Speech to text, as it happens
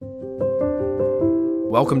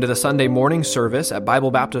Welcome to the Sunday morning service at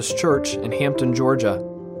Bible Baptist Church in Hampton, Georgia,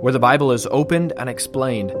 where the Bible is opened and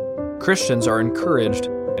explained, Christians are encouraged,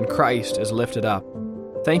 and Christ is lifted up.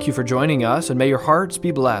 Thank you for joining us, and may your hearts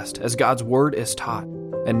be blessed as God's Word is taught.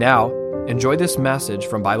 And now, enjoy this message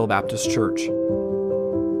from Bible Baptist Church.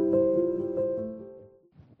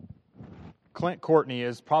 Clint Courtney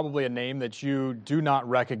is probably a name that you do not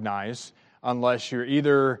recognize unless you're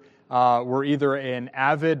either an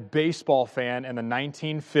avid baseball fan in the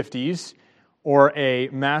 1950s or a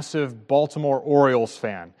massive Baltimore Orioles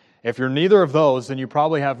fan. If you're neither of those, then you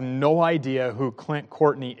probably have no idea who Clint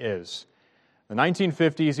Courtney is. In the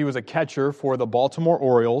 1950s, he was a catcher for the Baltimore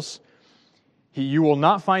Orioles. You will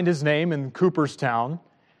not find his name in Cooperstown.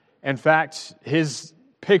 In fact, his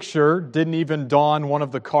picture didn't even don one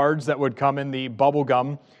of the cards that would come in the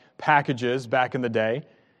bubblegum packages back in the day.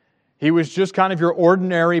 He was just kind of your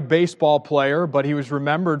ordinary baseball player, but he was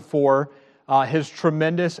remembered for his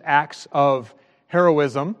tremendous acts of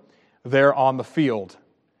heroism there on the field.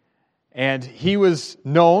 And he was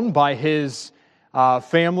known by his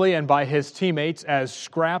family and by his teammates as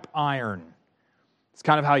Scrap Iron. It's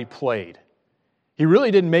kind of how he played. He really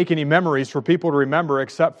didn't make any memories for people to remember,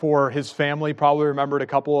 except for his family probably remembered a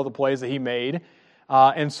couple of the plays that he made,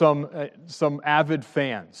 and some avid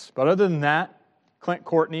fans. But other than that, Clint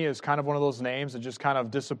Courtney is kind of one of those names that just kind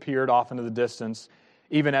of disappeared off into the distance,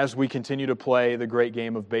 even as we continue to play the great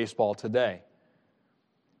game of baseball today.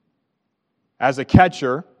 As a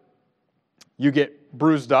catcher, you get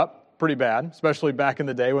bruised up pretty bad, especially back in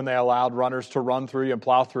the day when they allowed runners to run through you and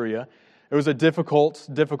plow through you. It was a difficult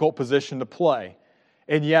position to play.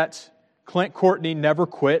 And yet, Clint Courtney never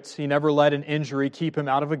quit. He never let an injury keep him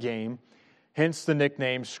out of a game, hence the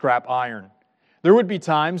nickname Scrap Iron. There would be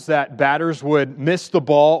times that batters would miss the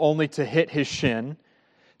ball only to hit his shin,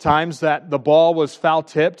 times that the ball was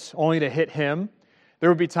foul-tipped only to hit him. There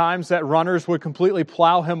would be times that runners would completely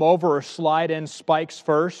plow him over or slide in spikes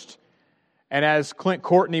first. And as Clint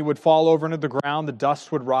Courtney would fall over into the ground, the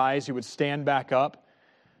dust would rise. He would stand back up,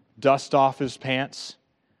 dust off his pants,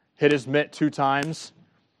 hit his mitt 2 times,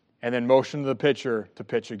 and then motion to the pitcher to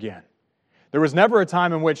pitch again. There was never a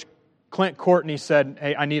time in which Clint Courtney said,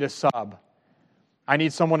 "Hey, I need a sub. I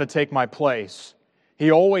need someone to take my place."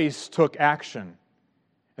 He always took action.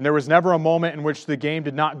 And there was never a moment in which the game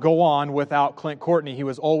did not go on without Clint Courtney. He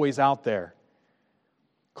was always out there.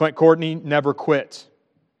 Clint Courtney never quit.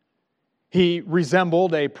 He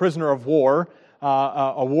resembled a prisoner of war,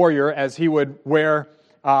 a warrior, as he would wear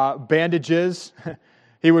bandages.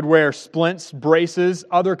 He would wear splints, braces,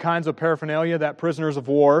 other kinds of paraphernalia that prisoners of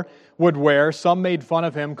war would wear. Some made fun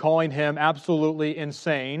of him, calling him absolutely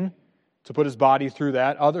insane to put his body through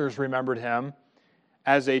that. Others remembered him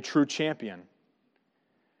as a true champion.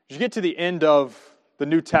 As you get to the end of the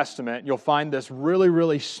New Testament, you'll find this really,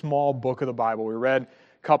 really small book of the Bible. We read a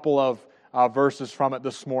couple of verses from it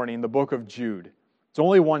this morning, the book of Jude. It's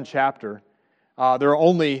only one chapter. There are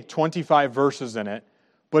only 25 verses in it,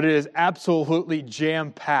 but it is absolutely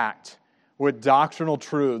jam-packed with doctrinal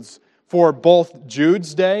truths for both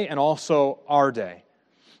Jude's day and also our day.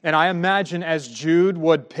 And I imagine as Jude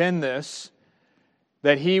would pen this,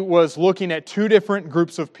 that he was looking at 2 different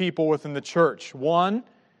groups of people within the church. One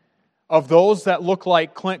of those that look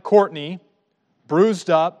like Clint Courtney, bruised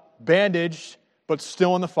up, bandaged, but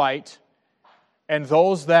still in the fight. And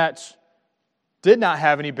those that did not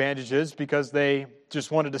have any bandages because they just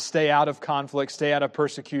wanted to stay out of conflict, stay out of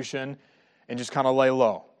persecution, and just kind of lay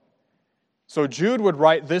low. So Jude would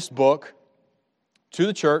write this book to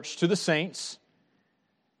the church, to the saints,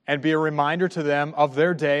 and be a reminder to them of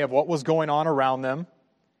their day, of what was going on around them,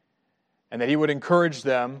 and that he would encourage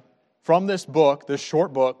them from this book, this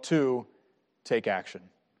short book, to take action.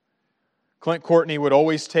 Clint Courtney would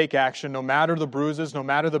always take action, no matter the bruises, no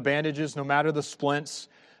matter the bandages, no matter the splints,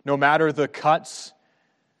 no matter the cuts,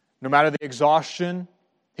 no matter the exhaustion,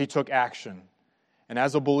 he took action. And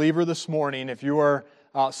as a believer this morning, if you are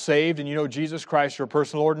saved and you know Jesus Christ, your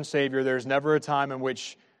personal Lord and Savior, there's never a time in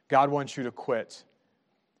which God wants you to quit.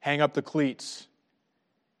 Hang up the cleats.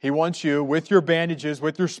 He wants you, with your bandages,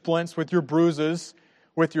 with your splints, with your bruises,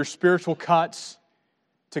 with your spiritual cuts,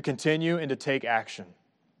 to continue and to take action.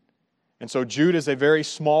 And so Jude is a very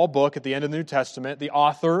small book at the end of the New Testament. The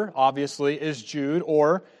author, obviously, is Jude,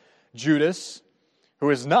 or Judas, who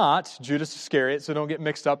is not Judas Iscariot, so don't get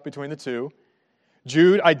mixed up between the two.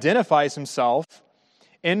 Jude identifies himself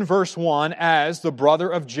in verse 1 as the brother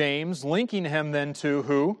of James, linking him then to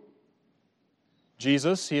who?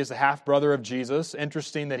 Jesus. He is the half-brother of Jesus.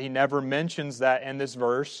 Interesting that he never mentions that in this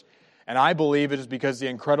verse. And I believe it is because of the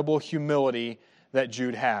incredible humility that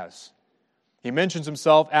Jude has. He mentions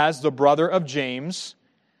himself as the brother of James,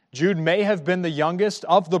 Jude may have been the youngest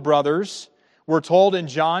of the brothers. We're told in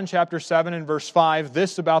John chapter 7 and verse 5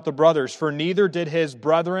 this about the brothers, "For neither did his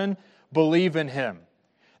brethren believe in him."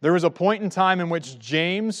 There was a point in time in which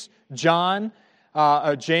James and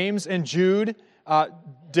Jude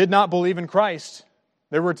did not believe in Christ.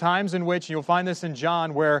 There were times in which, you'll find this in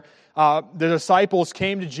John, where the disciples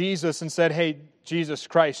came to Jesus and said, "Hey, Jesus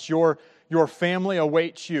Christ, your family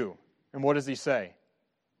awaits you." And what does he say?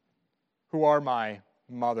 "Who are my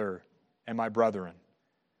mother and my brethren?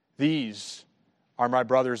 These are my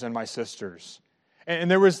brothers and my sisters."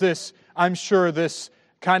 And there was this, I'm sure, this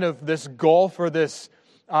gulf or this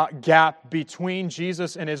gap between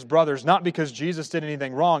Jesus and his brothers, not because Jesus did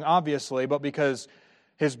anything wrong, obviously, but because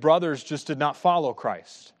his brothers just did not follow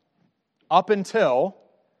Christ up until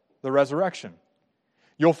the resurrection.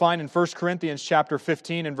 You'll find in 1 Corinthians chapter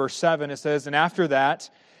 15 and verse 7, it says, "And after that,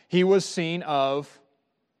 he was seen of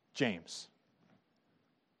James."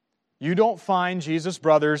 You don't find Jesus'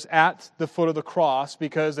 brothers at the foot of the cross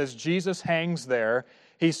because as Jesus hangs there,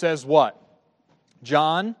 he says what?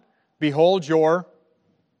 "John, behold your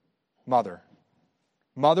mother.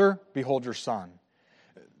 Mother, behold your son."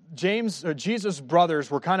 Jesus'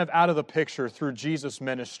 brothers were kind of out of the picture through Jesus'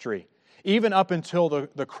 ministry, even up until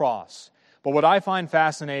the cross. But what I find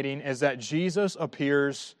fascinating is that Jesus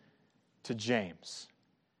appears to James.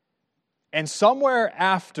 And somewhere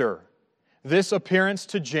after this appearance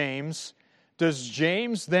to James, does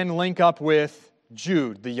James then link up with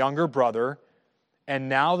Jude, the younger brother, and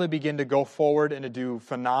now they begin to go forward and to do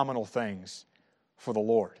phenomenal things for the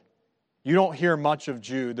Lord. You don't hear much of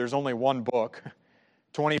Jude. There's only one book,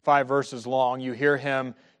 25 verses long. You hear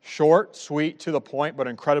him short, sweet, to the point, but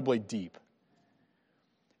incredibly deep.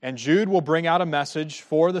 And Jude will bring out a message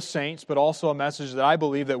for the saints, but also a message that I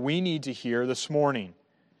believe that we need to hear this morning.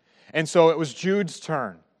 And so it was Jude's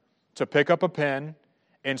turn to pick up a pen,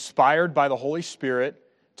 inspired by the Holy Spirit,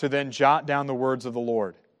 to then jot down the words of the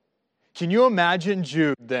Lord. Can you imagine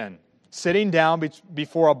Jude then, sitting down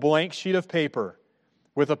before a blank sheet of paper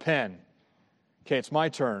with a pen? Okay, it's my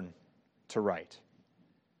turn to write.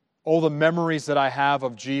 Oh, the memories that I have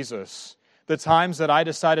of Jesus, the times that I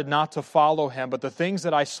decided not to follow him, but the things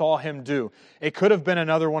that I saw him do. It could have been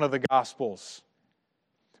another one of the Gospels.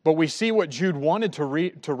 But we see what Jude wanted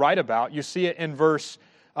to write about. You see it in verse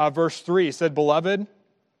 3. He said, "Beloved,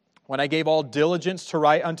 when I gave all diligence to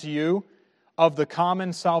write unto you of the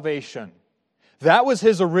common salvation." That was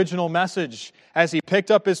his original message. As he picked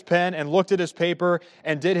up his pen and looked at his paper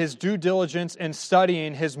and did his due diligence in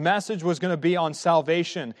studying, his message was going to be on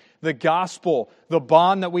salvation, the gospel, the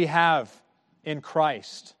bond that we have in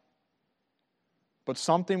Christ. But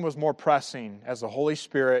something was more pressing as the Holy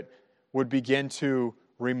Spirit would begin to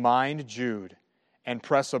remind Jude and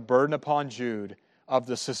press a burden upon Jude of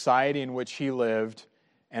the society in which he lived,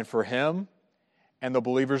 and for him and the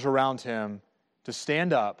believers around him to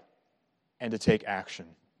stand up and to take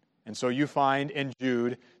action. And so you find in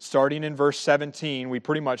Jude, starting in verse 17, we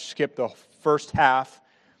pretty much skip the first half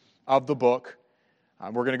of the book.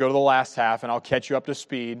 We're going to go to the last half, and I'll catch you up to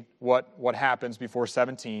speed what happens before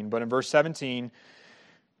 17. But in verse 17,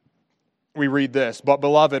 we read this, "But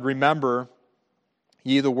beloved, remember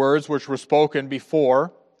ye the words which were spoken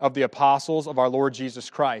before of the apostles of our Lord Jesus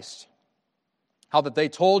Christ, how that they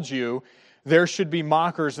told you there should be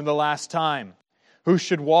mockers in the last time, who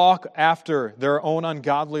should walk after their own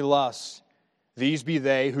ungodly lusts. These be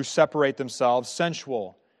they who separate themselves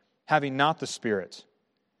sensual, having not the Spirit.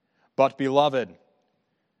 But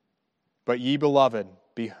ye beloved,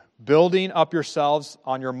 be building up yourselves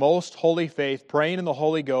on your most holy faith, praying in the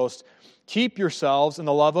Holy Ghost, keep yourselves in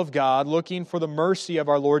the love of God, looking for the mercy of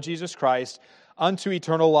our Lord Jesus Christ unto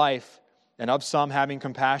eternal life, and of some having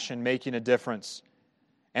compassion, making a difference.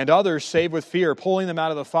 And others save with fear, pulling them out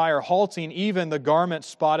of the fire, halting even the garment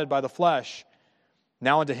spotted by the flesh.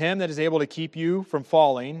 Now unto him that is able to keep you from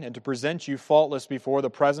falling, and to present you faultless before the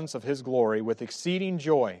presence of his glory with exceeding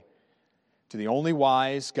joy, to the only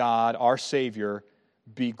wise God, our Savior,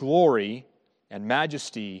 be glory and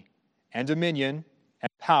majesty and dominion and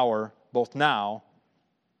power, both now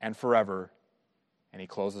and forever." And he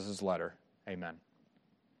closes his letter. Amen.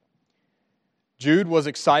 Jude was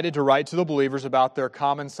excited to write to the believers about their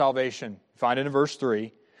common salvation. Find it in verse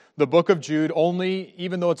 3. The book of Jude,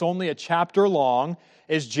 even though it's only a chapter long,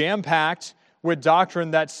 is jam-packed with doctrine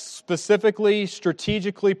that's specifically,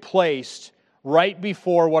 strategically placed right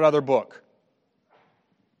before what other book?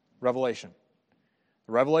 Revelation.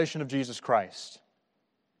 The revelation of Jesus Christ.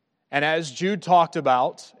 And as Jude talked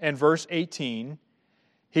about in verse 18,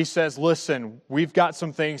 he says, listen, we've got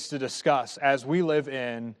some things to discuss as we live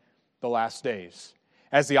in the last days.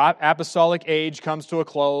 As the apostolic age comes to a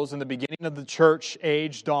close and the beginning of the church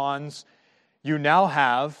age dawns, you now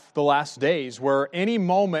have the last days where any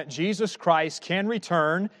moment Jesus Christ can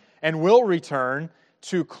return and will return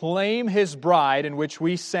to claim His bride, in which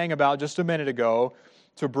we sang about just a minute ago,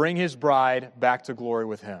 to bring His bride back to glory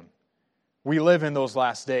with Him. We live in those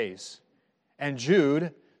last days. And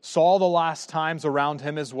Jude saw the last times around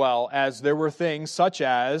him as well, as there were things such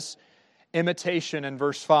as imitation in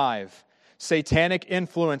verse 5, satanic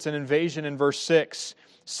influence and invasion in verse 6,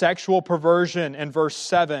 sexual perversion in verse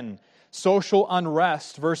 7, social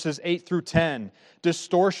unrest, verses 8 through 10,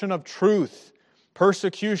 distortion of truth,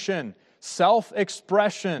 persecution,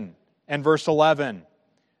 self-expression, and verse 11,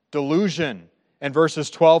 delusion, and verses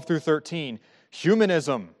 12 through 13,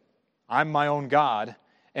 humanism, I'm my own God,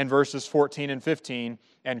 and verses 14 and 15,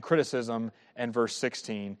 and criticism, and verse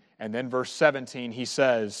 16. And then verse 17, he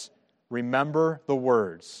says, remember the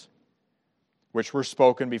words which were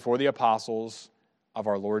spoken before the apostles of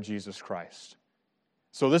our Lord Jesus Christ.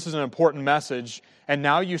 So this is an important message, and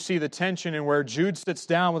now you see the tension in where Jude sits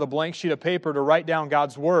down with a blank sheet of paper to write down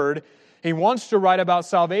God's Word. He wants to write about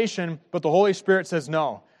salvation, but the Holy Spirit says,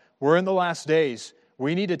 no, we're in the last days.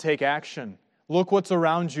 We need to take action. Look what's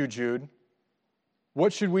around you, Jude.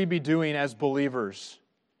 What should we be doing as believers?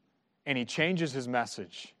 And he changes his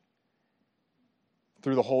message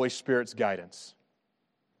through the Holy Spirit's guidance.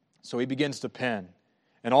 So he begins to pen.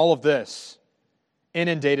 And all of this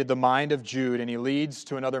inundated the mind of Jude, and he leads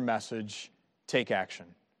to another message: take action.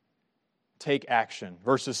 Take action.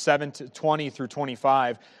 Verses 20 through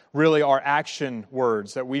 25 really are action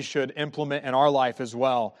words that we should implement in our life as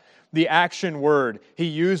well. The action word he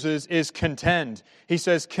uses is contend. He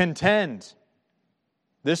says, contend.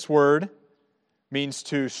 This word means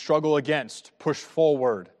to struggle against, push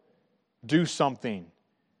forward, do something.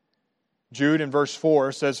 Jude in verse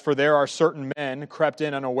 4 says, for there are certain men crept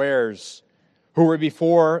in unawares, who were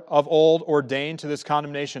before of old ordained to this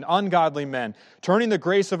condemnation, ungodly men, turning the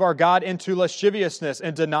grace of our God into lasciviousness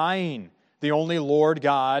and denying the only Lord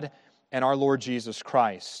God and our Lord Jesus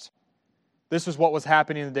Christ. This is what was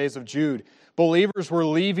happening in the days of Jude. Believers were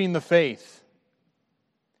leaving the faith.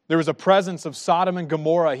 There was a presence of Sodom and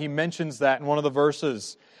Gomorrah. He mentions that in one of the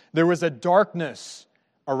verses. There was a darkness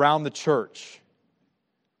around the church.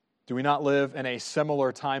 Do we not live in a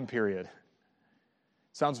similar time period?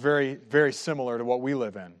 Sounds very, very similar to what we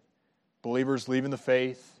live in. Believers leaving the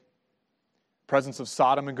faith, presence of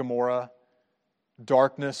Sodom and Gomorrah,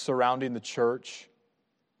 darkness surrounding the church.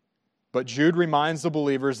 But Jude reminds the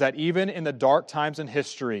believers that even in the dark times in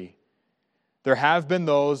history, there have been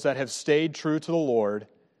those that have stayed true to the Lord.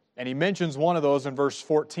 And he mentions one of those in verse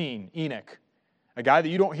 14, Enoch, a guy that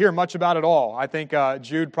you don't hear much about at all. I think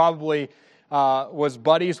Jude probably was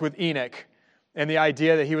buddies with Enoch. And the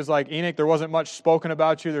idea that he was like, Enoch, there wasn't much spoken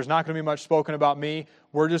about you. There's not going to be much spoken about me.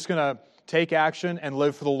 We're just going to take action and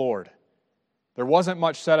live for the Lord. There wasn't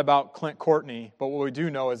much said about Clint Courtney, but what we do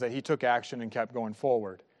know is that he took action and kept going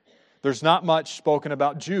forward. There's not much spoken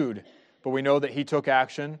about Jude, but we know that he took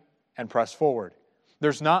action and pressed forward.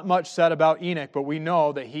 There's not much said about Enoch, but we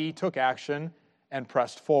know that he took action and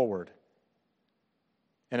pressed forward.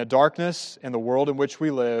 In a darkness in the world in which we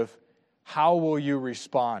live, how will you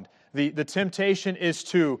respond? The temptation is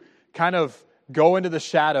to kind of go into the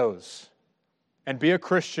shadows and be a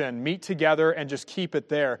Christian, meet together and just keep it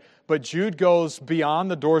there. But Jude goes beyond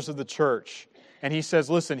the doors of the church and he says,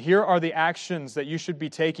 listen, here are the actions that you should be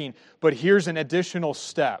taking, but here's an additional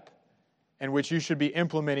step in which you should be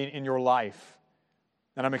implementing in your life.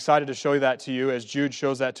 And I'm excited to show that to you as Jude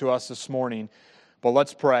shows that to us this morning. But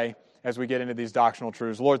let's pray as we get into these doctrinal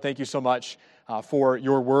truths. Lord, thank you so much for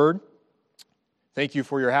your word. Thank you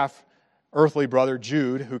for your half-earthly brother,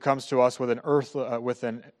 Jude, who comes to us with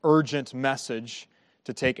an urgent message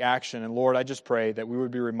to take action. And Lord, I just pray that we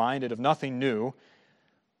would be reminded of nothing new,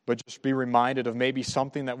 but just be reminded of maybe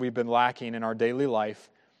something that we've been lacking in our daily life.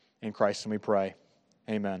 In Christ, and we pray.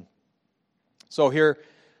 Amen. So here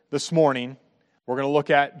this morning, we're going to look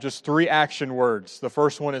at just 3 action words. The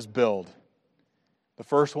first one is build. The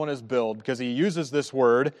first one is build, because he uses this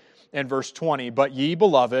word in verse 20, but ye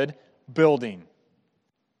beloved, building.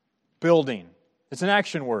 Building. It's an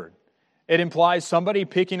action word. It implies somebody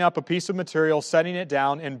picking up a piece of material, setting it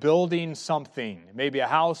down, and building something. It may be a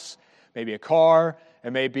house, maybe a car,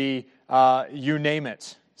 it may be, you name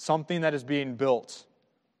it, something that is being built.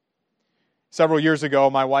 Several years ago,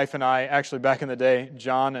 my wife and I, actually back in the day,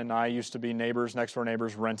 John and I used to be neighbors, next door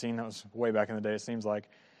neighbors, renting. That was way back in the day, it seems like.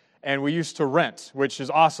 And we used to rent, which is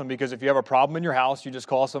awesome because if you have a problem in your house, you just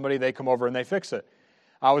call somebody, they come over and they fix it.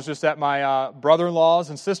 I was just at my brother-in-law's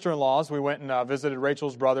and sister-in-law's. We went and visited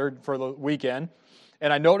Rachel's brother for the weekend.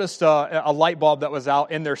 and I noticed a light bulb that was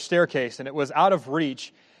out in their staircase, and it was out of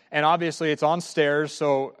reach. And obviously it's on stairs,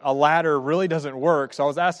 so a ladder really doesn't work. So I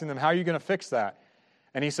was asking them, how are you going to fix that?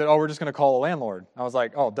 And he said, we're just going to call the landlord. I was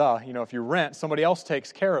like, oh, duh. If you rent, somebody else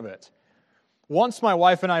takes care of it. Once my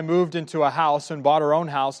wife and I moved into a house and bought our own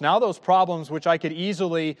house, now those problems, which I could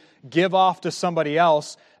easily give off to somebody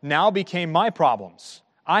else, now became my problems.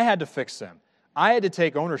 I had to fix them. I had to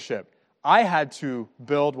take ownership. I had to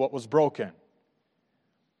build what was broken.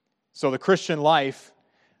 So the Christian life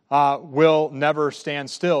will never stand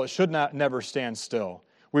still. It should not never stand still.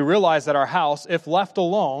 We realize that our house, if left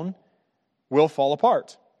alone, will fall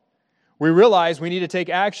apart. We realize we need to take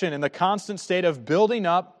action in the constant state of building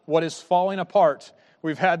up what is falling apart.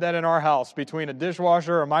 We've had that in our house between a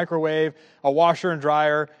dishwasher, a microwave, a washer and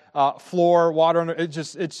dryer, floor, water. It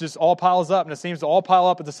just all piles up, and it seems to all pile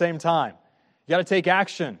up at the same time. You got to take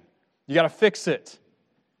action. You got to fix it.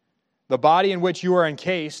 The body in which you are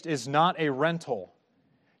encased is not a rental.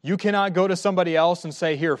 You cannot go to somebody else and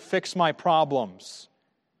say, here, fix my problems.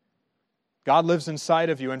 God lives inside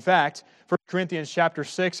of you. In fact, 1 Corinthians chapter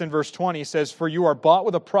 6 and verse 20 says, for you are bought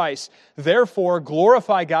with a price. Therefore,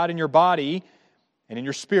 glorify God in your body and in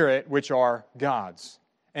your spirit, which are God's.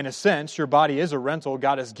 In a sense, your body is a rental.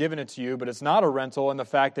 God has given it to you, but it's not a rental in the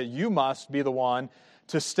fact that you must be the one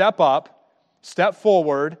to step up, step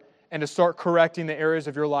forward, and to start correcting the areas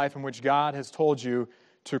of your life in which God has told you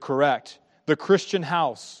to correct. The Christian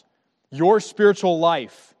house, your spiritual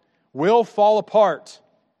life, will fall apart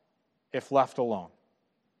if left alone.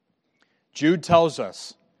 Jude tells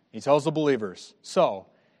us, he tells the believers, so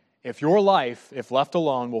if your life, if left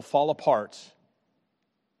alone, will fall apart,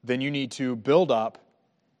 then you need to build up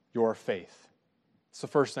your faith. It's the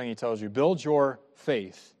first thing he tells you. Build your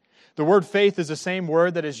faith. The word faith is the same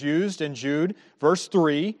word that is used in Jude, verse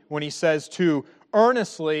 3, when he says to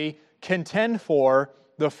earnestly contend for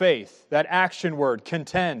the faith. That action word,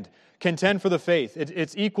 contend. Contend for the faith.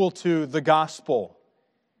 It's equal to the gospel.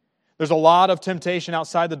 There's a lot of temptation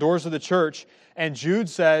outside the doors of the church, and Jude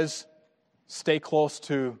says, stay close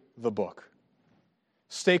to the book.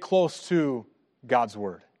 Stay close to God's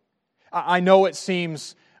word. I know it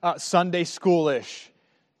seems Sunday schoolish.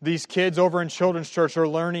 These kids over in children's church are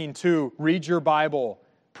learning to read your Bible,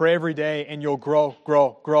 pray every day, and you'll grow,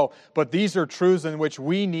 grow, grow. But these are truths in which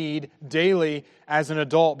we need daily as an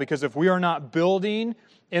adult, because if we are not building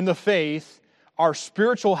in the faith, our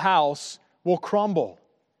spiritual house will crumble.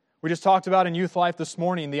 We just talked about in youth life this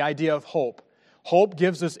morning the idea of hope. Hope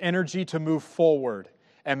gives us energy to move forward.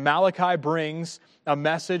 And Malachi brings a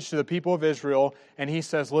message to the people of Israel, and he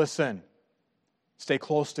says, listen, stay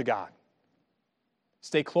close to God.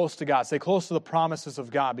 Stay close to God. Stay close to the promises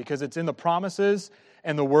of God, because it's in the promises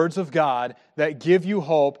and the words of God that give you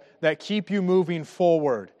hope, that keep you moving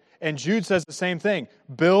forward. And Jude says the same thing.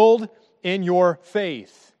 Build in your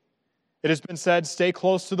faith. It has been said, stay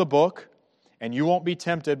close to the book, and you won't be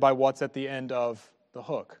tempted by what's at the end of the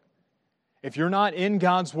hook. If you're not in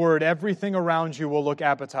God's Word, everything around you will look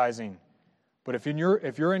appetizing. But if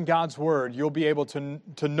you're in God's Word, you'll be able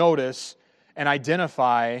to notice and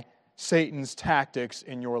identify Satan's tactics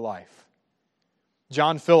in your life.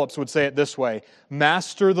 John Phillips would say it this way: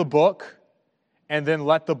 master the book, and then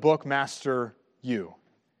let the book master you.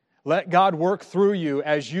 Let God work through you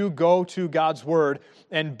as you go to God's Word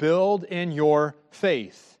and build in your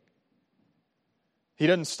faith. He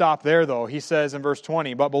doesn't stop there, though. He says in verse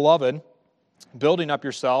 20, but beloved, building up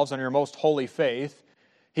yourselves on your most holy faith,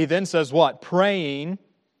 he then says what? Praying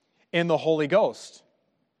in the Holy Ghost.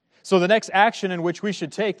 So the next action in which we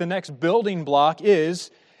should take, the next building block,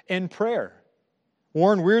 is in prayer.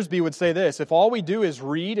 Warren Wiersbe would say this: if all we do is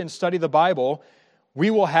read and study the Bible, we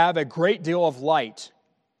will have a great deal of light,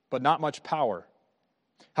 but not much power.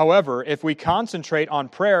 However, if we concentrate on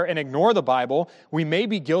prayer and ignore the Bible, we may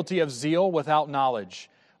be guilty of zeal without knowledge.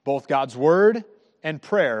 Both God's Word and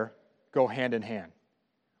prayer go hand in hand.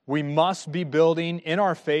 We must be building in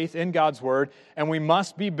our faith in God's Word, and we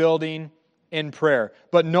must be building in prayer.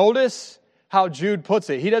 But notice how Jude puts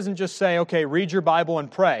it. He doesn't just say, okay, read your Bible and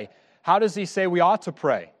pray. How does he say we ought to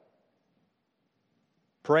pray?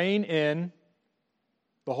 Praying in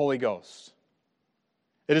the Holy Ghost.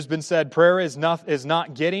 It has been said, prayer is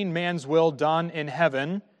not getting man's will done in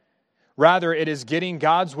heaven. Rather, it is getting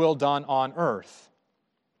God's will done on earth.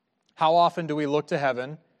 How often do we look to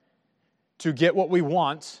heaven to get what we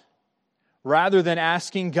want, rather than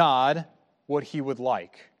asking God what He would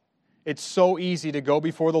like? It's so easy to go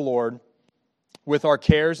before the Lord with our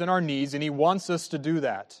cares and our needs, and He wants us to do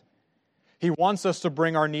that. He wants us to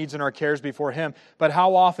bring our needs and our cares before Him. But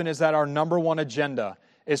how often is that our number one agenda,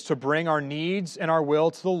 is to bring our needs and our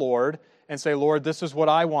will to the Lord and say, Lord, this is what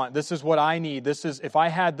I want. This is what I need. If I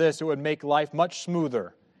had this, it would make life much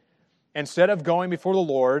smoother. Instead of going before the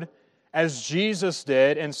Lord, as Jesus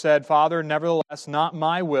did, and said, Father, nevertheless, not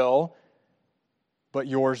my will, but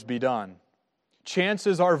yours be done.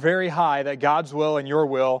 Chances are very high that God's will and your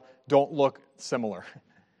will don't look similar.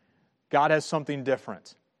 God has something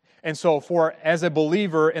different. And so as a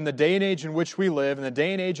believer in the day and age in which we live, in the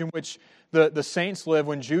day and age in which the saints live,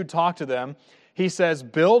 when Jude talked to them, he says,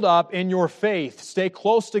 build up in your faith, stay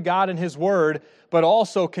close to God and His Word, but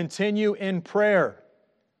also continue in prayer.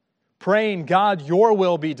 Praying, God, your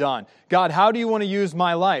will be done. God, how do you want to use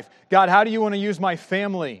my life? God, how do you want to use my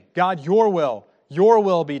family? God, your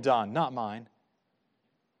will be done, not mine.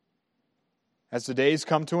 As the days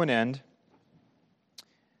come to an end,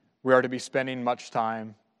 we are to be spending much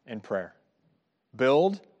time in prayer.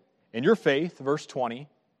 Build in your faith, verse 20.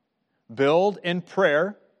 Build in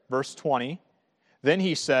prayer, verse 20. Then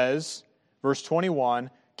he says, verse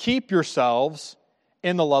 21, keep yourselves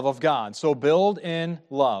in the love of God. So build in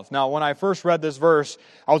love. Now, when I first read this verse,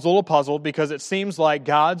 I was a little puzzled because it seems like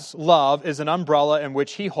God's love is an umbrella in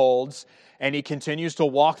which He holds, and He continues to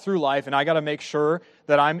walk through life, and I got to make sure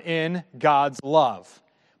that I'm in God's love.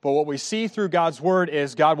 But what we see through God's Word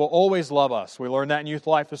is God will always love us. We learned that in Youth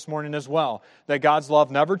Life this morning as well, that God's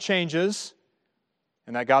love never changes,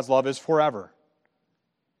 and that God's love is forever.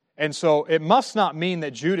 And so it must not mean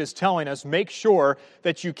that Jude is telling us, make sure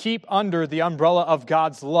that you keep under the umbrella of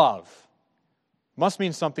God's love. It must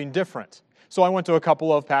mean something different. So I went to a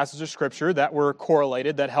couple of passages of Scripture that were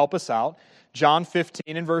correlated, that help us out. John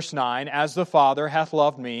 15 and verse 9, as the Father hath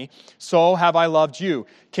loved me, so have I loved you.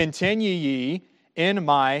 Continue ye in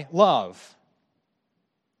my love.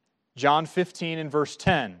 John 15 and verse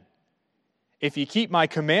 10, if ye keep my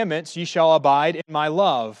commandments, ye shall abide in my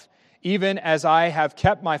love, even as I have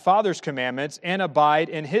kept my Father's commandments and abide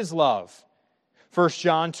in His love. 1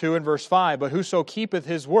 John 2 and verse 5, but whoso keepeth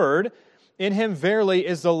His word, in him verily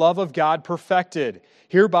is the love of God perfected.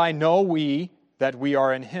 Hereby know we that we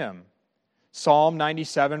are in Him. Psalm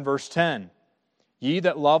 97 verse 10, ye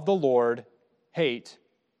that love the Lord hate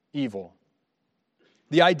evil.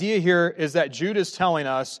 The idea here is that Jude is telling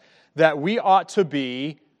us that we ought to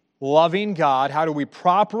be loving God. How do we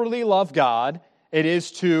properly love God? It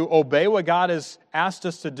is to obey what God has asked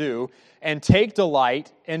us to do and take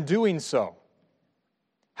delight in doing so.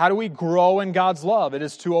 How do we grow in God's love? It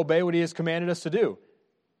is to obey what He has commanded us to do.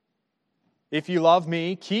 If you love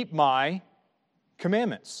me, keep my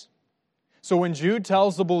commandments. So when Jude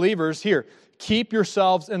tells the believers here, keep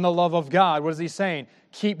yourselves in the love of God, what is he saying?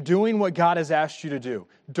 Keep doing what God has asked you to do.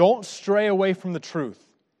 Don't stray away from the truth.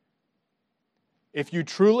 If you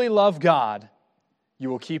truly love God, you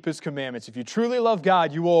will keep His commandments. If you truly love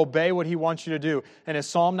God, you will obey what He wants you to do. And as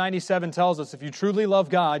Psalm 97 tells us, if you truly love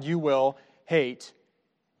God, you will hate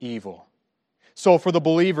evil. So for the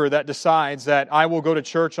believer that decides that I will go to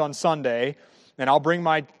church on Sunday, and I'll bring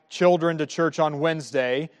my children to church on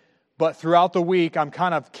Wednesday, but throughout the week I'm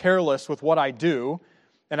kind of careless with what I do,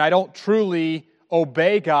 and I don't truly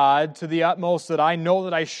obey God to the utmost that I know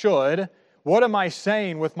that I should, what am I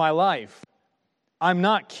saying with my life? I'm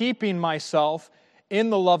not keeping myself in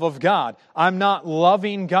the love of God. I'm not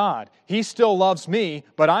loving God. He still loves me,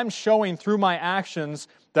 but I'm showing through my actions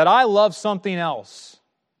that I love something else.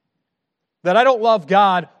 That I don't love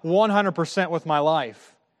God 100% with my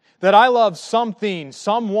life. That I love something,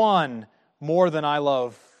 someone, more than I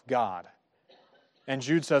love God. And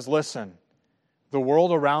Jude says, listen, the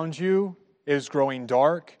world around you is growing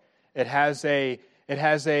dark. It has a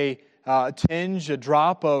tinge, a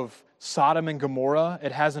drop of Sodom and Gomorrah.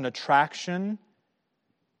 It has an attraction.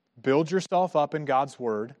 Build yourself up in God's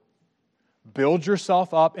Word. Build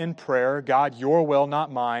yourself up in prayer. God, your will,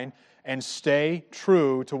 not mine. And stay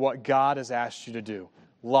true to what God has asked you to do.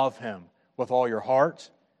 Love Him with all your heart,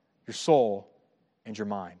 your soul, and your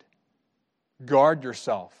mind. Guard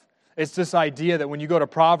yourself. It's this idea that when you go to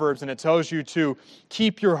Proverbs and it tells you to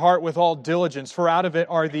keep your heart with all diligence, for out of it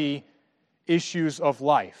are the issues of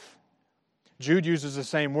life. Jude uses the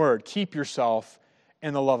same word. Keep yourself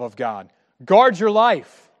in the love of God. Guard your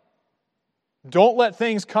life. Don't let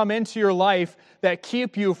things come into your life that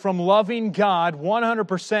keep you from loving God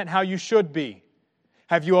 100% how you should be.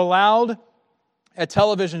 Have you allowed a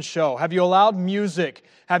television show? Have you allowed music?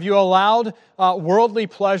 Have you allowed worldly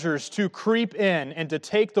pleasures to creep in and to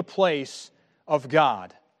take the place of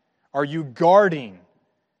God? Are you guarding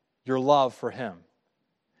your love for Him?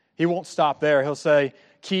 He won't stop there. He'll say,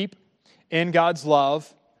 keep in God's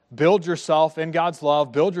love. Build yourself in God's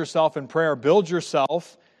love. Build yourself in prayer. Build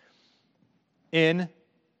yourself in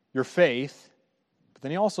your faith. But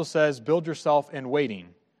then he also says, build yourself in waiting.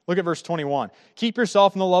 Look at verse 21. Keep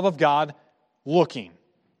yourself in the love of God, looking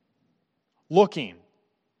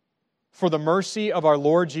for the mercy of our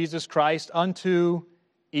Lord Jesus Christ unto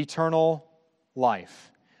eternal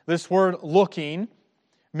life. This word looking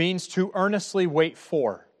means to earnestly wait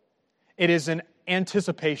for. It is an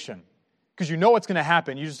anticipation, because you know what's going to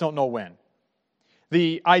happen, you just don't know when.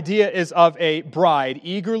 The idea is of a bride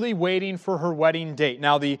eagerly waiting for her wedding date.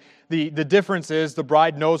 Now, the difference is the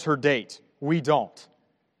bride knows her date. We don't.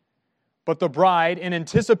 But the bride, in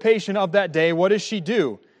anticipation of that day, what does she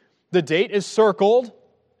do? The date is circled.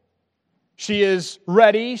 She is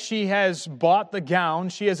ready. She has bought the gown.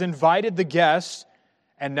 She has invited the guests.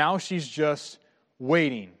 And now she's just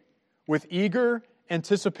waiting with eager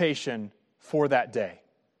anticipation for that day.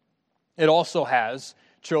 It also has,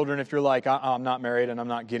 children, if you're like, I'm not married and I'm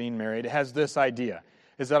not getting married, it has this idea,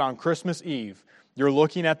 is that on Christmas Eve, you're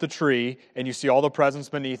looking at the tree and you see all the presents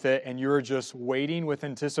beneath it and you're just waiting with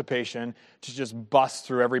anticipation to just bust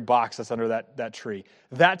through every box that's under that tree.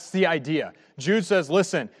 That's the idea. Jude says,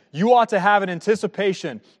 listen, you ought to have an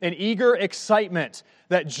anticipation, an eager excitement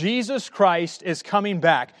that Jesus Christ is coming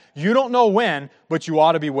back. You don't know when, but you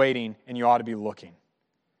ought to be waiting and you ought to be looking.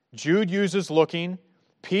 Jude uses looking.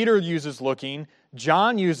 Peter uses looking.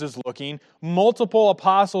 John uses looking. Multiple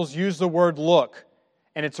apostles use the word look.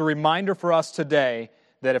 And it's a reminder for us today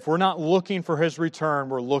that if we're not looking for His return,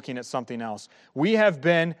 we're looking at something else. We have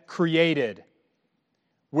been created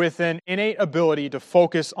with an innate ability to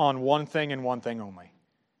focus on one thing and one thing only.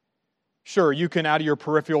 Sure, you can, out of your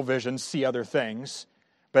peripheral vision, see other things.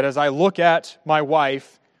 But as I look at my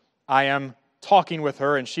wife, I am talking with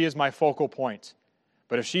her and she is my focal point.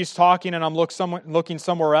 But if she's talking and I'm looking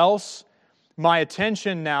somewhere else, my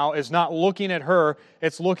attention now is not looking at her,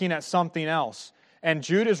 it's looking at something else. And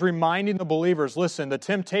Jude is reminding the believers, listen, the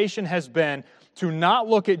temptation has been to not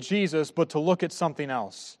look at Jesus, but to look at something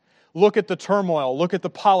else. Look at the turmoil, look at the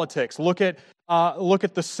politics, look at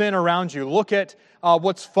the sin around you, look at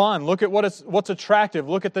what's fun, look at what's attractive,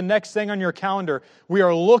 look at the next thing on your calendar. We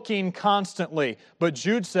are looking constantly, but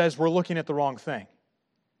Jude says we're looking at the wrong thing.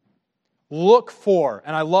 Look for,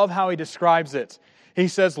 and I love how he describes it. He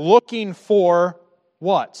says, looking for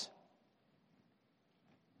what?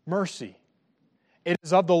 Mercy. It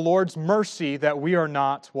is of the Lord's mercy that we are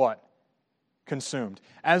not what? Consumed.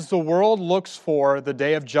 As the world looks for the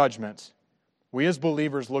day of judgment, we as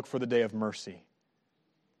believers look for the day of mercy.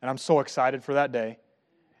 And I'm so excited for that day.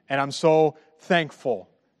 And I'm so thankful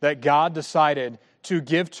that God decided to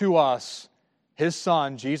give to us His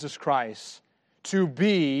Son, Jesus Christ, to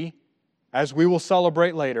be, as we will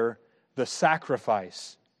celebrate later, the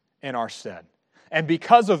sacrifice in our stead. And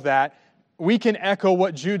because of that, we can echo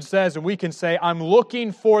what Jude says and we can say, I'm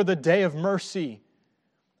looking for the day of mercy.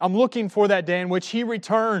 I'm looking for that day in which He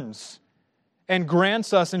returns and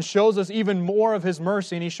grants us and shows us even more of His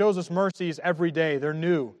mercy. And He shows us mercies every day. They're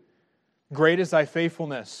new. Great is Thy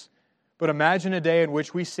faithfulness. But imagine a day in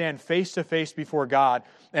which we stand face to face before God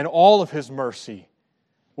and all of His mercy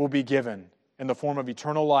will be given in the form of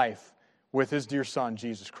eternal life with His dear Son,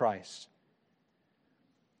 Jesus Christ.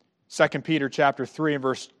 2 Peter chapter 3 and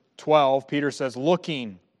verse 12, Peter says,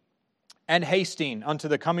 looking and hasting unto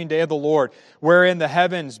the coming day of the Lord, wherein the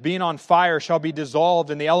heavens, being on fire, shall be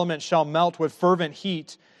dissolved, and the elements shall melt with fervent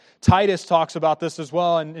heat. Titus talks about this as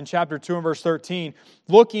well in chapter 2 and verse 13,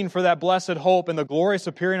 looking for that blessed hope and the glorious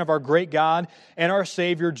appearing of our great God and our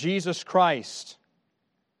Savior, Jesus Christ.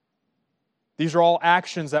 These are all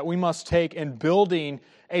actions that we must take in building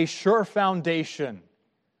a sure foundation.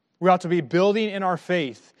 We ought to be building in our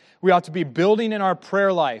faith. We ought to be building in our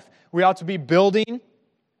prayer life. We ought to be building,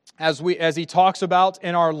 as he talks about,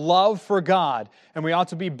 in our love for God. And we ought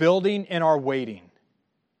to be building in our waiting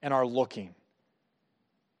and our looking.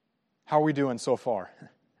 How are we doing so far?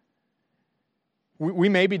 We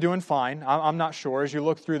may be doing fine. I'm not sure. As you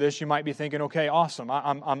look through this, you might be thinking, okay, awesome,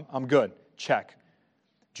 I'm good. Check.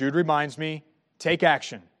 Jude reminds me, take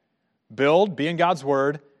action. Build, be in God's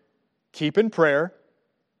Word, keep in prayer.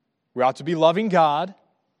 We ought to be loving God.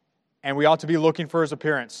 And we ought to be looking for His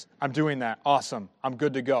appearance. I'm doing that. Awesome. I'm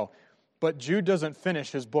good to go. But Jude doesn't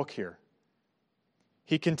finish his book here.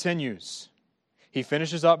 He continues. He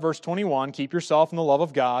finishes up verse 21, keep yourself in the love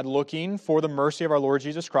of God, looking for the mercy of our Lord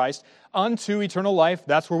Jesus Christ unto eternal life.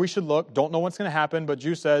 That's where we should look. Don't know what's going to happen, but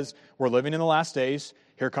Jude says we're living in the last days.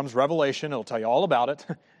 Here comes Revelation. It'll tell you all about it.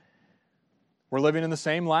 We're living in the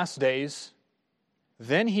same last days.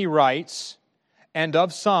 Then he writes, and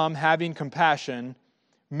of some having compassion,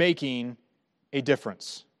 making a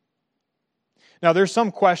difference. Now, there's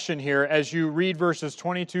some question here as you read verses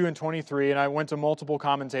 22 and 23, and I went to multiple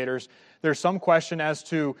commentators. There's some question as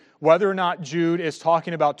to whether or not Jude is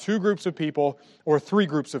talking about two groups of people or three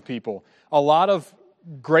groups of people. A lot of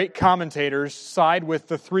great commentators side with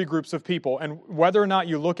the three groups of people, and whether or not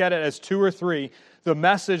you look at it as two or three, the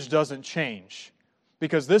message doesn't change.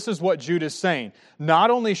 Because this is what Jude is saying. Not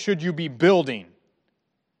only should you be building,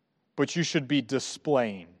 but you should be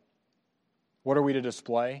displaying. What are we to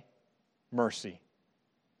display? Mercy.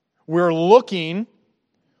 We're looking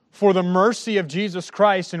for the mercy of Jesus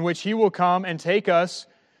Christ in which He will come and take us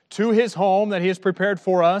to His home that He has prepared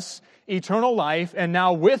for us, eternal life. And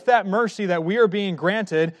now with that mercy that we are being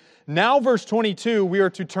granted, now verse 22, we are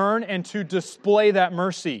to turn and to display that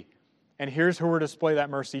mercy. And here's who we're to display that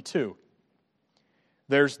mercy to.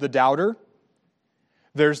 There's the doubter,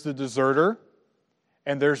 there's the deserter,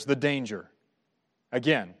 and there's the danger.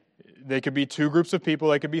 Again, they could be two groups of people,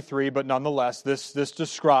 they could be three, but nonetheless, this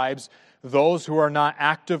describes those who are not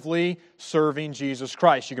actively serving Jesus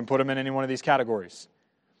Christ. You can put them in any one of these categories.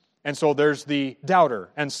 And so there's the doubter,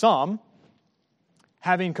 and some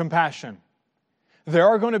having compassion. There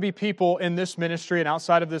are going to be people in this ministry and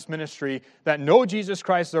outside of this ministry that know Jesus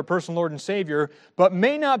Christ as their personal Lord and Savior, but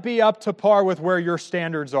may not be up to par with where your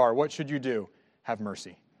standards are. What should you do? Have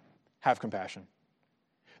mercy. Have compassion.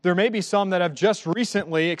 There may be some that have just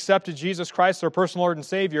recently accepted Jesus Christ as their personal Lord and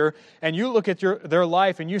Savior, and you look at their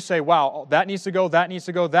life and you say, wow, that needs to go, that needs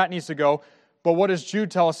to go, that needs to go. But what does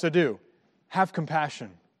Jude tell us to do? Have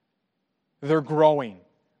compassion. They're growing.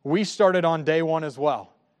 We started on day one as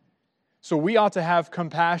well. So we ought to have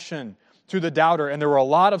compassion to the doubter. And there were a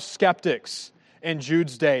lot of skeptics in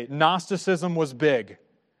Jude's day. Gnosticism was big.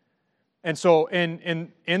 And so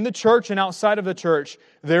in the church and outside of the church,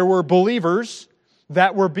 there were believers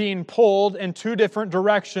that were being pulled in two different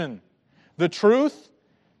directions. The truth,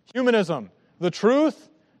 humanism. The truth,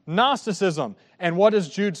 Gnosticism. And what does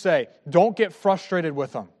Jude say? Don't get frustrated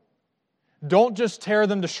with them. Don't just tear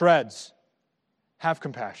them to shreds. Have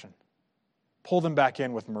compassion. Pull them back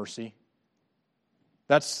in with mercy.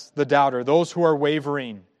 That's the doubter. Those who are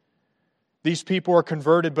wavering. These people are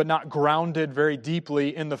converted but not grounded very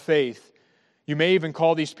deeply in the faith. You may even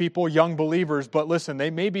call these people young believers, but listen,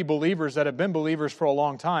 they may be believers that have been believers for a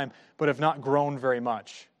long time, but have not grown very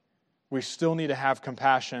much. We still need to have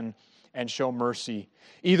compassion and show mercy.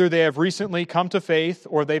 Either they have recently come to faith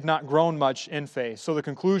or they've not grown much in faith. So the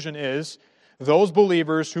conclusion is, those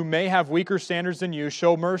believers who may have weaker standards than you,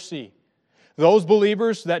 show mercy. Those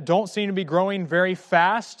believers that don't seem to be growing very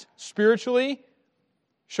fast spiritually,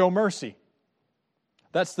 show mercy.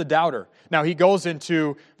 That's the doubter. Now he goes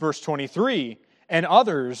into verse 23, and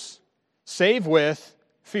others save with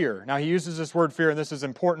fear. Now he uses this word fear, and this is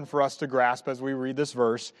important for us to grasp as we read this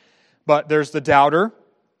verse. But there's the doubter,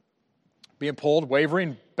 being pulled,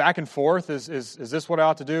 wavering back and forth. Is this what I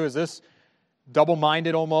ought to do? Is this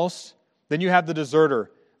double-minded almost? Then you have the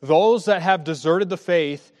deserter. Those that have deserted the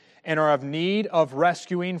faith and are of need of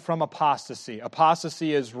rescuing from apostasy.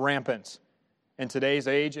 Apostasy is rampant in today's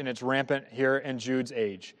age, and it's rampant here in Jude's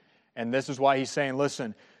age. And this is why he's saying,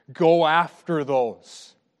 listen, go after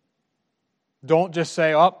those. Don't just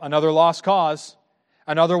say, oh, another lost cause,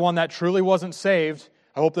 another one that truly wasn't saved.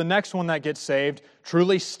 I hope the next one that gets saved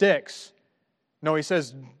truly sticks. No, he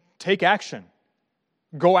says, take action.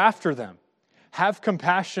 Go after them. Have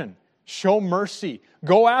compassion. Show mercy.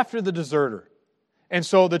 Go after the deserter. And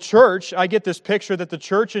so the church, I get this picture that the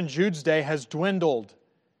church in Jude's day has dwindled.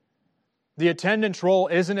 The attendance roll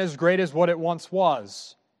isn't as great as what it once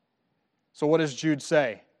was. So what does Jude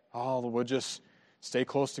say? Oh, we'll just stay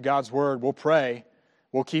close to God's word. We'll pray.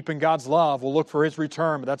 We'll keep in God's love. We'll look for His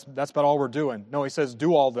return. But that's about all we're doing. No, he says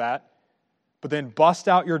do all that. But then bust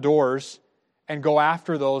out your doors and go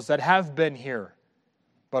after those that have been here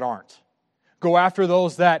but aren't. Go after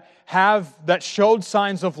those that showed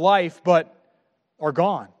signs of life but are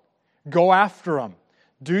gone. Go after them.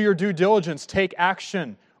 Do your due diligence. Take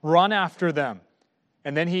action. Run after them.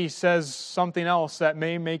 And then he says something else that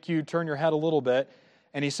may make you turn your head a little bit.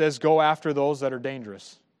 And he says, go after those that are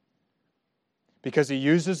dangerous. Because he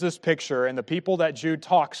uses this picture, and the people that Jude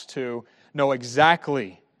talks to know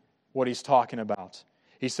exactly what he's talking about.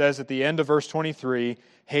 He says at the end of verse 23,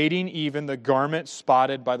 hating even the garment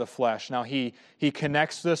spotted by the flesh. Now he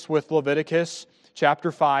connects this with Leviticus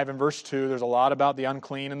chapter 5 and verse 2. There's a lot about the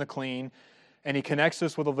unclean and the clean. And he connects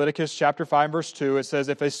this with Leviticus chapter 5, verse 2. It says,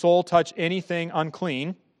 if a soul touch anything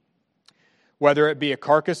unclean, whether it be a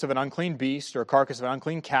carcass of an unclean beast, or a carcass of an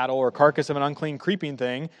unclean cattle, or a carcass of an unclean creeping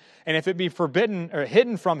thing, and if it be forbidden or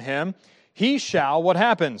hidden from him, he shall, what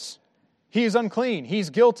happens? He is unclean.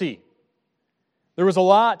 He's guilty. There was a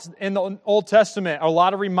lot in the Old Testament, a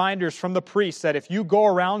lot of reminders from the priests that if you go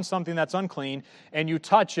around something that's unclean and you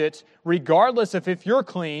touch it, regardless of if you're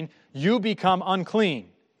clean, you become unclean.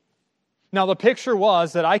 Now, the picture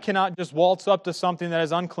was that I cannot just waltz up to something that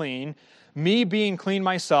is unclean, me being clean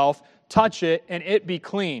myself, touch it, and it be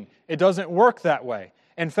clean. It doesn't work that way.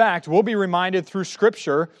 In fact, we'll be reminded through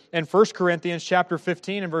Scripture in 1 Corinthians chapter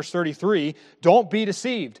 15 and verse 33, don't be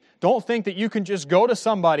deceived. Don't think that you can just go to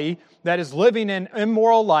somebody that is living an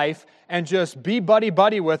immoral life and just be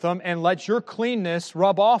buddy-buddy with them and let your cleanness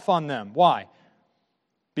rub off on them. Why?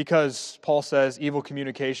 Because Paul says evil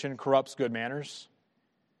communication corrupts good manners.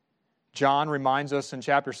 John reminds us in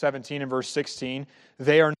chapter 17 and verse 16,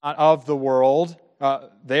 they are not of the world,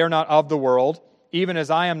 even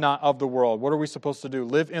as I am not of the world. What are we supposed to do?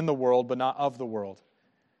 Live in the world, but not of the world.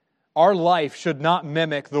 Our life should not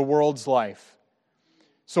mimic the world's life.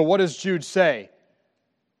 So what does Jude say?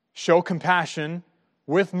 Show compassion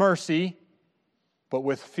with mercy, but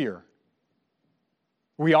with fear.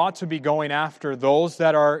 We ought to be going after those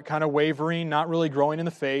that are kind of wavering, not really growing in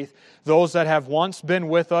the faith, those that have once been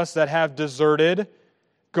with us, that have deserted,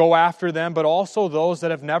 go after them, but also those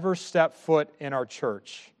that have never stepped foot in our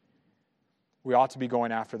church. We ought to be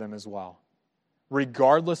going after them as well.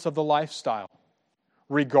 Regardless of the lifestyle,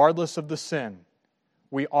 regardless of the sin,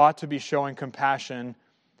 we ought to be showing compassion,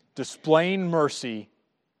 displaying mercy,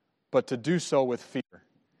 but to do so with fear.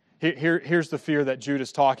 Here's the fear that Jude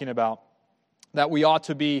is talking about, that we ought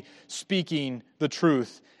to be speaking the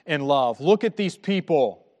truth in love. Look at these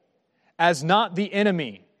people as not the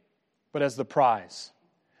enemy, but as the prize.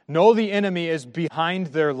 Know the enemy is behind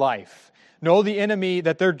their life. Know the enemy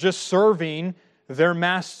that they're just serving their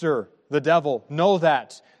master, the devil. Know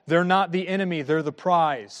that. They're not the enemy, they're the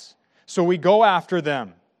prize. So we go after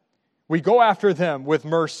them. We go after them with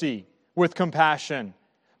mercy, with compassion.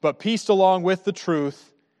 But pieced along with the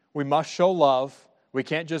truth, we must show love. We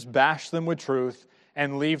can't just bash them with truth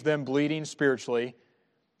and leave them bleeding spiritually.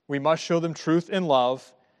 We must show them truth in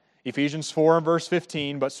love. Ephesians 4 and verse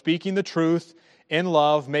 15, but speaking the truth in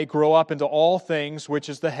love may grow up into all things, which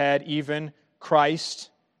is the head, even Christ.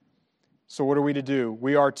 So what are we to do?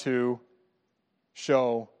 We are to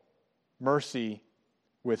show mercy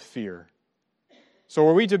with fear. So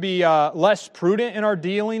are we to be less prudent in our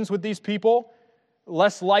dealings with these people?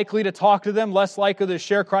 Less likely to talk to them? Less likely to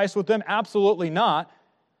share Christ with them? Absolutely not.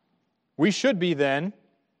 We should be then,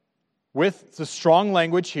 with the strong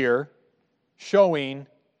language here, showing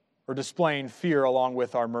or displaying fear along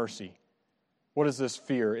with our mercy. What is this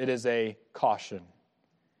fear? It is a caution.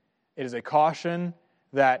 It is a caution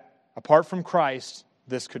that, apart from Christ,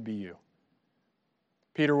 this could be you.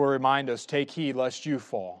 Peter will remind us, take heed lest you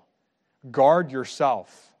fall. Guard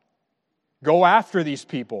yourself. Go after these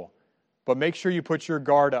people, but make sure you put your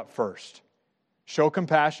guard up first. Show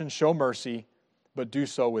compassion, show mercy, but do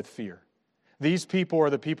so with fear. These people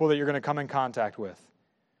are the people that you're going to come in contact with.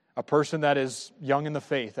 A person that is young in the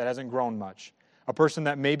faith, that hasn't grown much. A person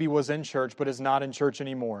that maybe was in church but is not in church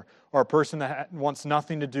anymore. Or a person that wants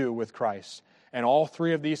nothing to do with Christ. And all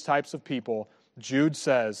three of these types of people, Jude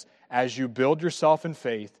says, as you build yourself in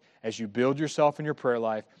faith, as you build yourself in your prayer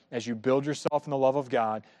life, as you build yourself in the love of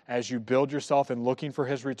God, as you build yourself in looking for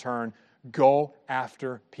His return, go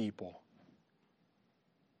after people.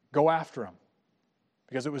 Go after them.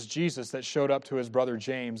 Because it was Jesus that showed up to his brother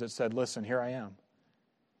James that said, listen, here I am.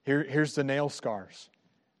 Here's the nail scars.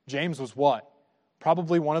 James was what?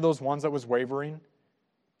 Probably one of those ones that was wavering.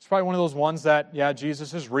 It's probably one of those ones that, yeah,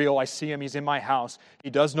 Jesus is real. I see him. He's in my house. He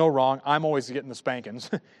does no wrong. I'm always getting the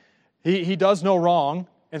spankings. He does no wrong.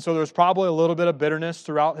 And so there's probably a little bit of bitterness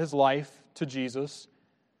throughout his life to Jesus.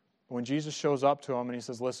 When Jesus shows up to him and he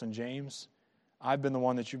says, listen, James, I've been the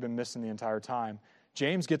one that you've been missing the entire time.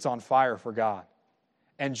 James gets on fire for God.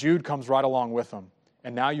 And Jude comes right along with him.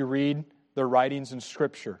 And now you read their writings in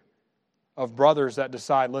Scripture of brothers that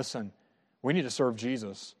decide, listen, we need to serve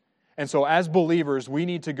Jesus. And so as believers, we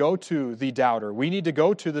need to go to the doubter. We need to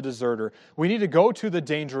go to the deserter. We need to go to the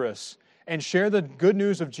dangerous and share the good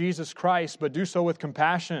news of Jesus Christ, but do so with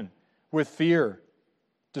compassion, with fear,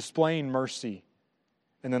 displaying mercy.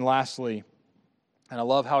 And then lastly, and I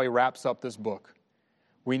love how he wraps up this book,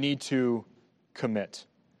 we need to commit.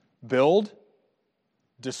 Build,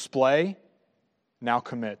 display, now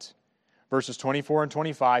commit. Verses 24 and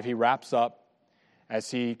 25, he wraps up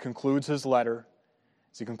as he concludes his letter.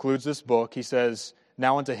 As he concludes this book, he says,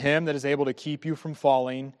 now unto him that is able to keep you from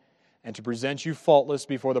falling and to present you faultless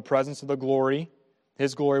before the presence of the glory,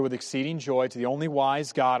 his glory with exceeding joy, to the only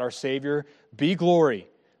wise God, our Savior, be glory,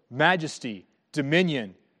 majesty,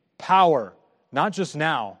 dominion, power, not just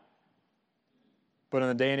now, but in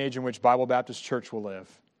the day and age in which Bible Baptist Church will live,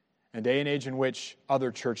 and day and age in which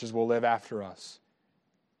other churches will live after us.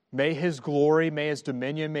 May His glory, may His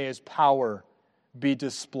dominion, may His power be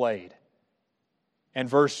displayed. And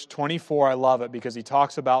verse 24, I love it because he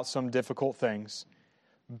talks about some difficult things.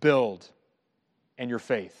 Build in your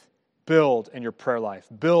faith. Build in your prayer life.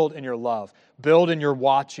 Build in your love. Build in your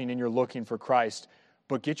watching and your looking for Christ.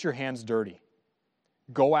 But get your hands dirty.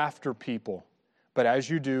 Go after people. But as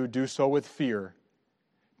you do, do so with fear,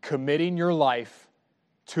 committing your life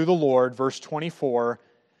to the Lord. Verse 24,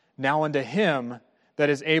 now unto Him that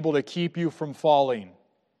is able to keep you from falling.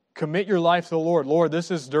 Commit your life to the Lord. Lord, this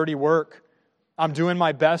is dirty work. I'm doing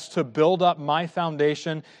my best to build up my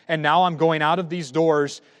foundation, and now I'm going out of these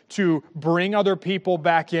doors to bring other people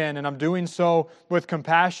back in, and I'm doing so with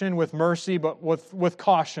compassion, with mercy, but with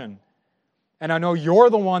caution. And I know You're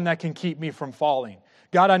the one that can keep me from falling.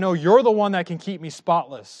 God, I know You're the one that can keep me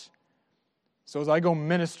spotless. So as I go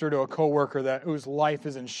minister to a coworker whose life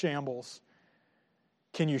is in shambles,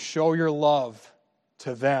 can You show Your love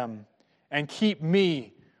to them and keep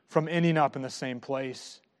me from ending up in the same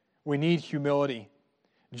place? We need humility.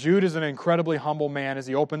 Jude is an incredibly humble man. As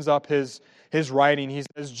he opens up his writing, he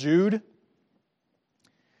says, Jude,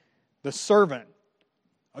 the servant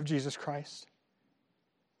of Jesus Christ.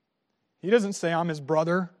 He doesn't say, I'm his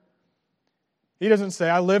brother. He doesn't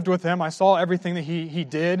say, I lived with him. I saw everything that he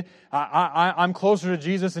did. I'm closer to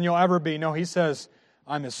Jesus than you'll ever be. No, he says,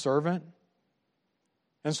 I'm his servant.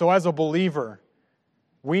 And so as a believer,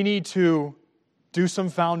 we need to do some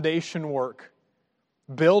foundation work.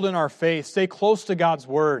 Build in our faith. Stay close to God's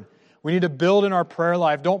Word. We need to build in our prayer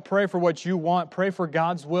life. Don't pray for what you want. Pray for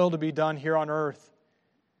God's will to be done here on earth.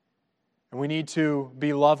 And we need to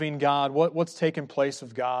be loving God. What's taken place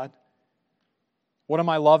of God? What am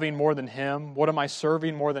I loving more than Him? What am I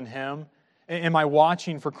serving more than Him? Am I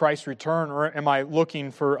watching for Christ's return, or am I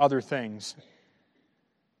looking for other things?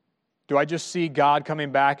 Do I just see God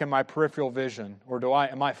coming back in my peripheral vision, or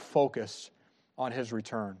am I focused on His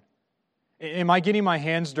return? Am I getting my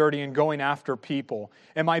hands dirty and going after people?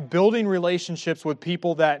 Am I building relationships with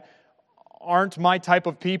people that aren't my type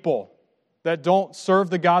of people, that don't serve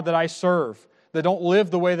the God that I serve, that don't live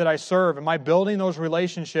the way that I serve? Am I building those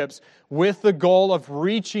relationships with the goal of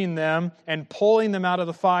reaching them and pulling them out of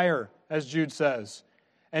the fire, as Jude says,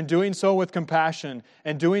 and doing so with compassion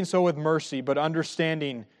and doing so with mercy, but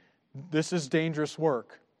understanding this is dangerous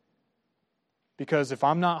work? Because if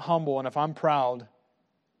I'm not humble and if I'm proud,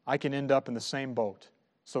 I can end up in the same boat.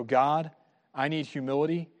 So God, I need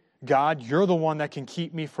humility. God, You're the one that can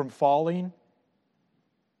keep me from falling.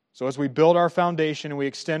 So as we build our foundation and we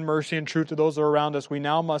extend mercy and truth to those that are around us, we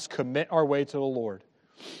now must commit our way to the Lord.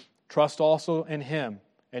 Trust also in Him,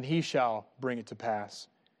 and He shall bring it to pass.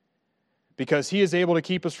 Because He is able to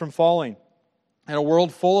keep us from falling. In a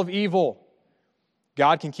world full of evil,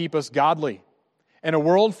 God can keep us godly. In a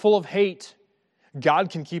world full of hate, God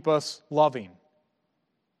can keep us loving.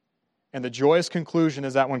 And the joyous conclusion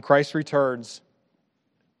is that when Christ returns,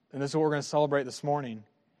 and this is what we're going to celebrate this morning,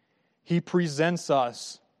 He presents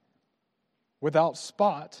us without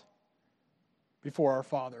spot before our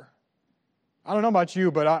Father. I don't know about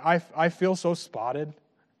you, but I feel so spotted.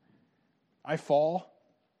 I fall.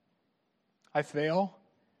 I fail.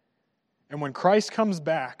 And when Christ comes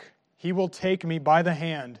back, He will take me by the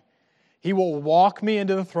hand. He will walk me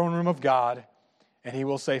into the throne room of God, and He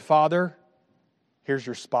will say, Father, here's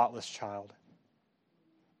your spotless child.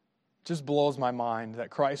 It just blows my mind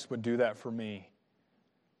that Christ would do that for me.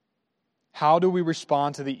 How do we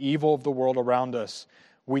respond to the evil of the world around us?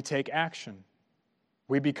 We take action.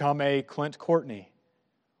 We become a Clint Courtney.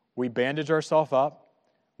 We bandage ourselves up.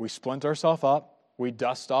 We splint ourselves up. We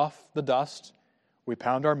dust off the dust. We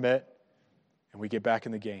pound our mitt. And we get back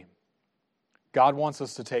in the game. God wants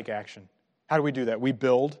us to take action. How do we do that? We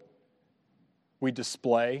build. We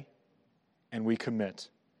display. And we commit.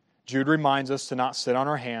 Jude reminds us to not sit on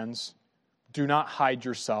our hands. Do not hide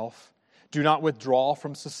yourself. Do not withdraw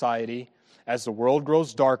from society. As the world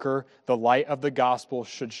grows darker, the light of the gospel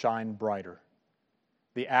should shine brighter.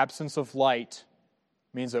 The absence of light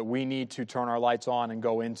means that we need to turn our lights on and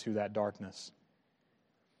go into that darkness.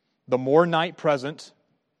 The more night present,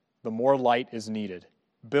 the more light is needed.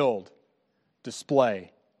 Build,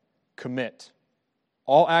 display, commit.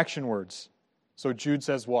 All action words. So Jude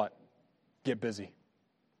says what? Get busy.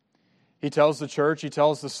 He tells the church, he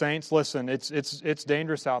tells the saints, listen, it's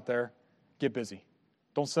dangerous out there. Get busy.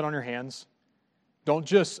 Don't sit on your hands. Don't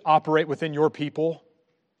just operate within your people.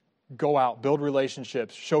 Go out, build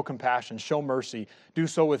relationships, show compassion, show mercy. Do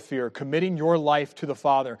so with fear, committing your life to the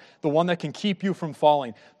Father, the one that can keep you from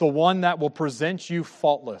falling, the one that will present you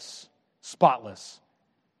faultless spotless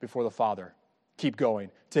before the Father. Keep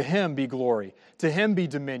going. To Him be glory. To Him be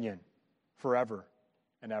dominion forever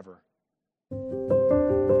and ever.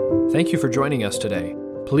 Thank you for joining us today.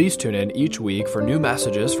 Please tune in each week for new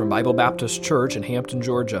messages from Bible Baptist Church in Hampton,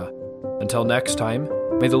 Georgia. Until next time,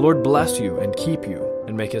 may the Lord bless you and keep you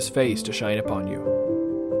and make His face to shine upon you.